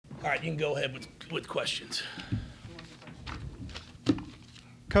All right, you can go ahead with questions.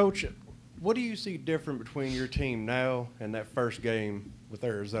 Coach, what do you see different between your team now and that first game with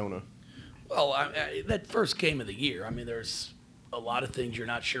Arizona? Well, that first game of the year, I mean, there's a lot of things you're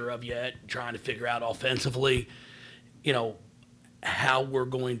not sure of yet, trying to figure out offensively, you know, how we're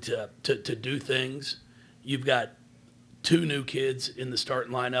going to do things. You've got 2 new kids in the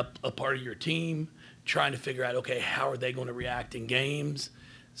starting lineup, a part of your team, trying to figure out, okay, how are they going to react in games?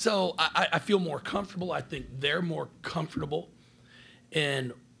 So I feel more comfortable. I think they're more comfortable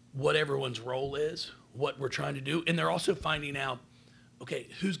in what everyone's role is, what we're trying to do. And they're also finding out, okay,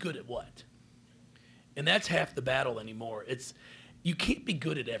 who's good at what? And that's half the battle anymore. You can't be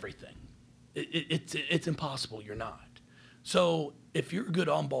good at everything. It's impossible. You're not. So if you're a good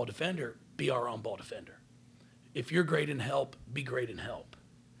on-ball defender, be our on-ball defender. If you're great in help, be great in help.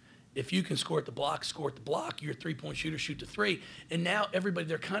 If you can score at the block, score at the block. You're a three-point shooter, shoot the three. And now everybody,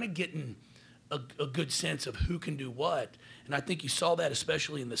 they're kind of getting a good sense of who can do what. And I think you saw that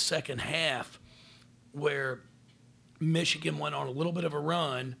especially in the second half where Michigan went on a little bit of a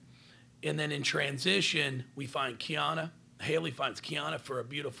run. And then in transition, we find Kiana. Haley finds Kiana for a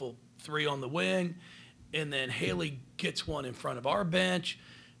beautiful 3 on the wing. And then Haley gets one in front of our bench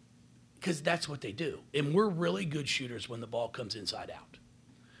because that's what they do. And we're really good shooters when the ball comes inside out.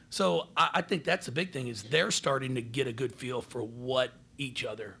 So I think that's the big thing is they're starting to get a good feel for what each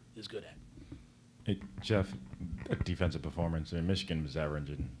other is good at. Hey, Jeff, defensive performance. I mean, Michigan was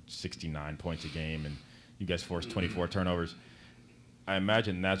averaging 69 points a game, and you guys forced 24 turnovers. I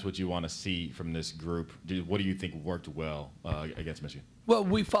imagine that's what you want to see from this group. What do you think worked well against Michigan? Well,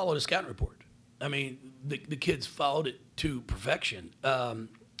 we followed a scouting report. I mean, the kids followed it to perfection.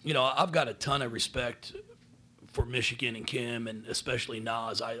 You know, I've got a ton of respect for Michigan and Kim, and especially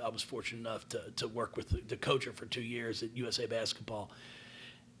Naz. I was fortunate enough to work with the coach her for 2 years at USA Basketball.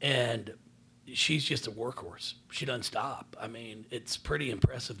 And she's just a workhorse. She doesn't stop. I mean, it's pretty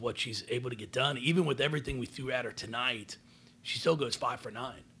impressive what she's able to get done. Even with everything we threw at her tonight, she still goes 5 for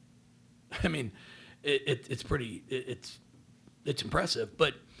 9. I mean, it's pretty it's impressive.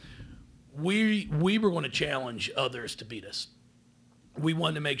 But we were going to challenge others to beat us. We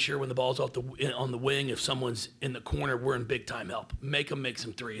wanted to make sure when the ball's on the wing, if someone's in the corner, we're in big-time help. Make them make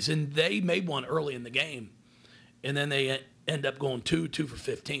some threes. And they made one early in the game, and then they end up going 2 for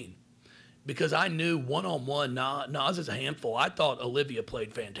 15. Because I knew one-on-one, Naz is a handful. I thought Olivia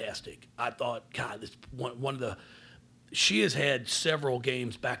played fantastic. I thought, God, this one of the – she has had several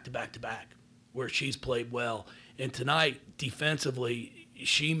games back-to-back-to-back where she's played well. And tonight, defensively,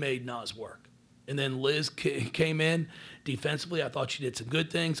 she made Naz work. And then Liz came in. Defensively, I thought she did some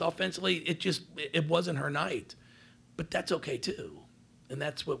good things. Offensively, it wasn't her night. But that's okay, too. And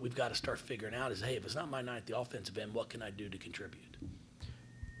that's what we've got to start figuring out is, hey, if it's not my night at the offensive end, what can I do to contribute?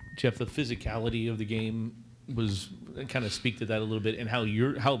 Jeff, the physicality of the game was kind of speak to that a little bit, and how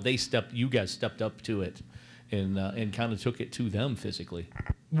you guys stepped up to it, and kind of took it to them physically.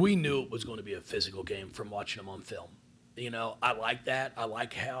 We knew it was going to be a physical game from watching them on film. You know, I like that. I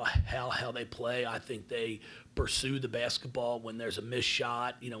like how they play. I think they pursue the basketball when there's a missed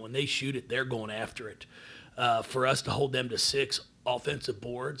shot. You know, when they shoot it, they're going after it. For us to hold them to 6 offensive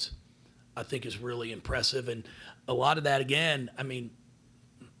boards, I think is really impressive. And a lot of that, again, I mean,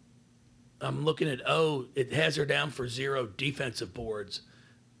 I'm looking at, it has her down for 0 defensive boards.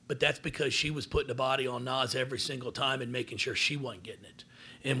 But that's because she was putting a body on Naz every single time and making sure she wasn't getting it.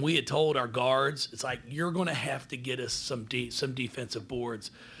 And we had told our guards, it's like, you're going to have to get us some defensive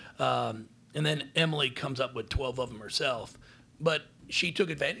boards. And then Emily comes up with 12 of them herself. But she took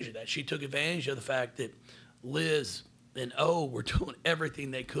advantage of that. She took advantage of the fact that Liz and were doing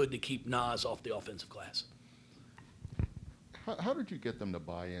everything they could to keep Naz off the offensive glass. How did you get them to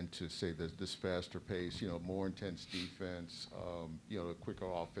buy into, say, this faster pace, you know, more intense defense, you know, a quicker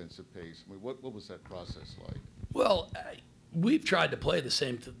offensive pace? I mean, what was that process like? Well, we've tried to play the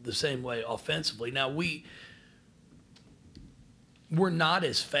same way offensively. Now, we're not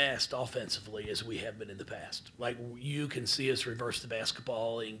as fast offensively as we have been in the past. Like, you can see us reverse the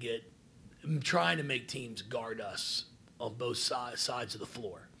basketball and trying to make teams guard us on both sides of the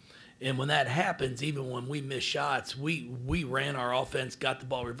floor. And when that happens, even when we miss shots, we ran our offense, got the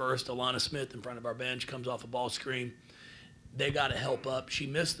ball reversed. Alana Smith in front of our bench comes off a ball screen. They got to help up. She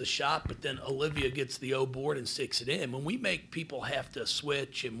missed the shot, but then Olivia gets the board and sticks it in. When we make people have to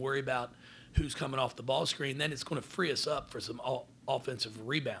switch and worry about who's coming off the ball screen, then it's going to free us up for some offensive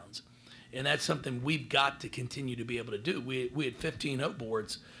rebounds. And that's something we've got to continue to be able to do. We had 15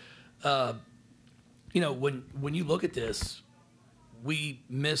 boards. You know, when you look at this, we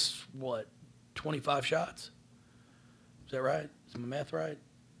missed, 25 shots? Is that right? Is my math right?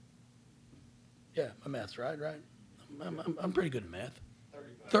 Yeah, my math's right. I'm pretty good at math.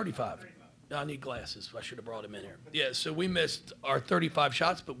 35. I need glasses. I should have brought them in here. Yeah, so we missed our 35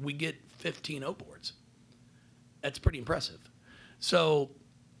 shots, but we get 15 O boards. That's pretty impressive. So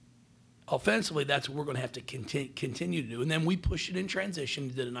offensively, that's what we're going to have to continue to do. And then we pushed it in transition,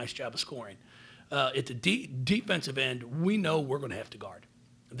 did a nice job of scoring. At the defensive end, we know we're going to have to guard.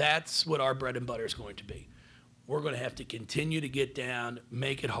 That's what our bread and butter is going to be. We're going to have to continue to get down,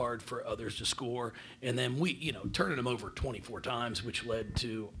 make it hard for others to score, and then we, turning them over 24 times, which led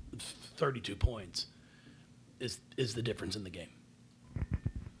to 32 points, is the difference in the game.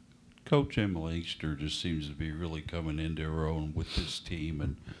 Coach Emily Inkster just seems to be really coming into her own with this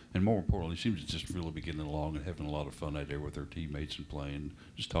team, and more importantly, seems to just really be getting along and having a lot of fun out there with her teammates and playing.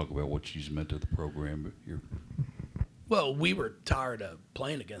 Just talk about what she's meant to the program here. Well, we were tired of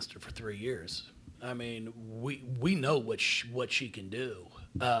playing against her for 3 years. I mean, we know what she can do.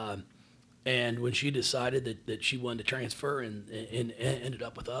 And when she decided that she wanted to transfer and ended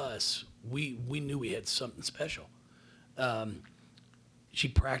up with us, we knew we had something special. She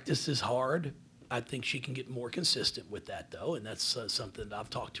practices hard. I think she can get more consistent with that, though, and that's something that I've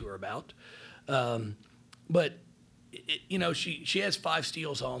talked to her about. But she has 5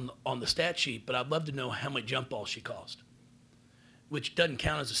 steals on the stat sheet, but I'd love to know how many jump balls she caused, which doesn't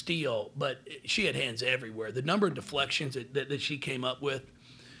count as a steal, but she had hands everywhere. The number of deflections that she came up with,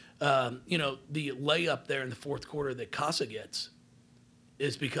 the layup there in the fourth quarter that Casa gets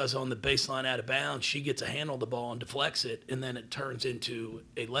is because on the baseline out of bounds, she gets a handle of the ball and deflects it, and then it turns into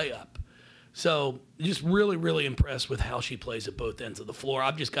a layup. So just really, really impressed with how she plays at both ends of the floor.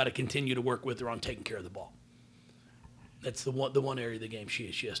 I've just got to continue to work with her on taking care of the ball. That's the one area of the game she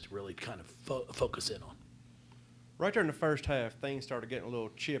has to really kind of focus in on. Right there in the first half, things started getting a little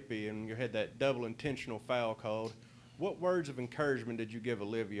chippy, and you had that double intentional foul called. What words of encouragement did you give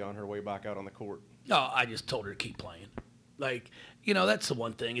Olivia on her way back out on the court? No, I just told her to keep playing. That's the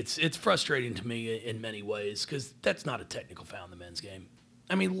one thing. It's frustrating to me in many ways because that's not a technical foul in the men's game.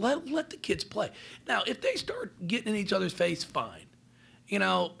 I mean, let the kids play. Now, if they start getting in each other's face, fine.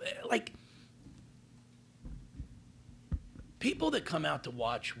 People that come out to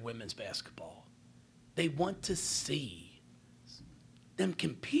watch women's basketball, they want to see them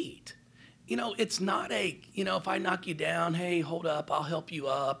compete. It's not if I knock you down, hey, hold up, I'll help you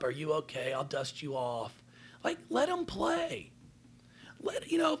up. Are you okay? I'll dust you off. Let them play.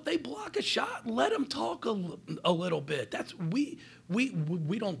 If they block a shot, let them talk a little bit. We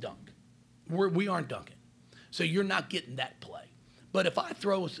don't dunk. We aren't dunking. So you're not getting that play. But if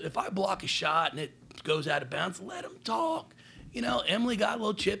I block a shot and it goes out of bounds, let them talk. Emily got a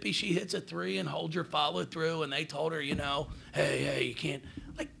little chippy. She hits a 3 and holds her follow through, and they told her, hey, you can't.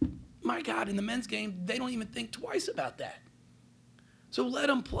 My God, in the men's game, they don't even think twice about that. So let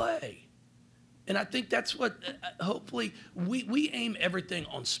them play. And I think that's what, hopefully, we aim everything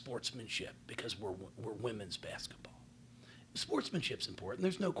on sportsmanship because we're women's basketball. Sportsmanship's important.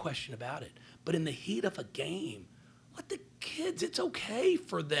 There's no question about it. But in the heat of a game, let the kids, it's okay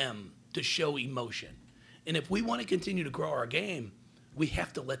for them to show emotion. And if we want to continue to grow our game, we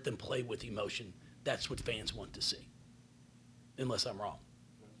have to let them play with emotion. That's what fans want to see, unless I'm wrong.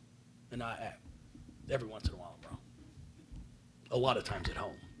 And every once in a while I'm wrong. A lot of times at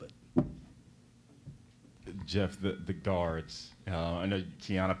home, but. Jeff, the guards. I know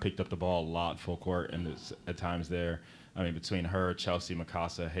Kiana picked up the ball a lot full court and at times there. I mean, between her, Chelsea,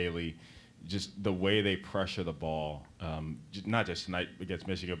 Mikasa, Haley, just the way they pressure the ball, not just tonight against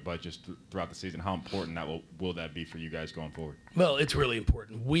Michigan, but just throughout the season. How important will that be for you guys going forward? Well, it's really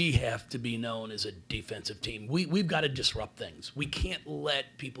important. We have to be known as a defensive team. We've got to disrupt things. We can't let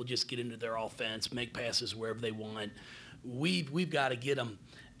people just get into their offense, make passes wherever they want. We've got to get them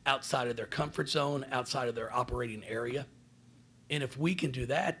outside of their comfort zone, outside of their operating area. And if we can do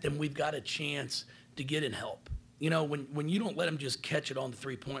that, then we've got a chance to get in help. When you don't let them just catch it on the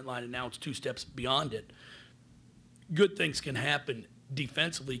three-point line and now it's 2 steps beyond it, good things can happen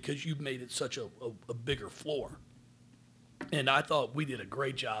defensively because you've made it such a bigger floor. And I thought we did a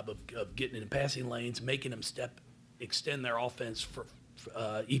great job of getting in passing lanes, making them extend their offense for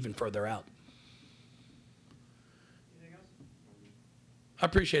even further out. Anything else? I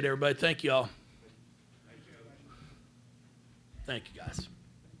appreciate everybody. Thank you all. Thank you, guys.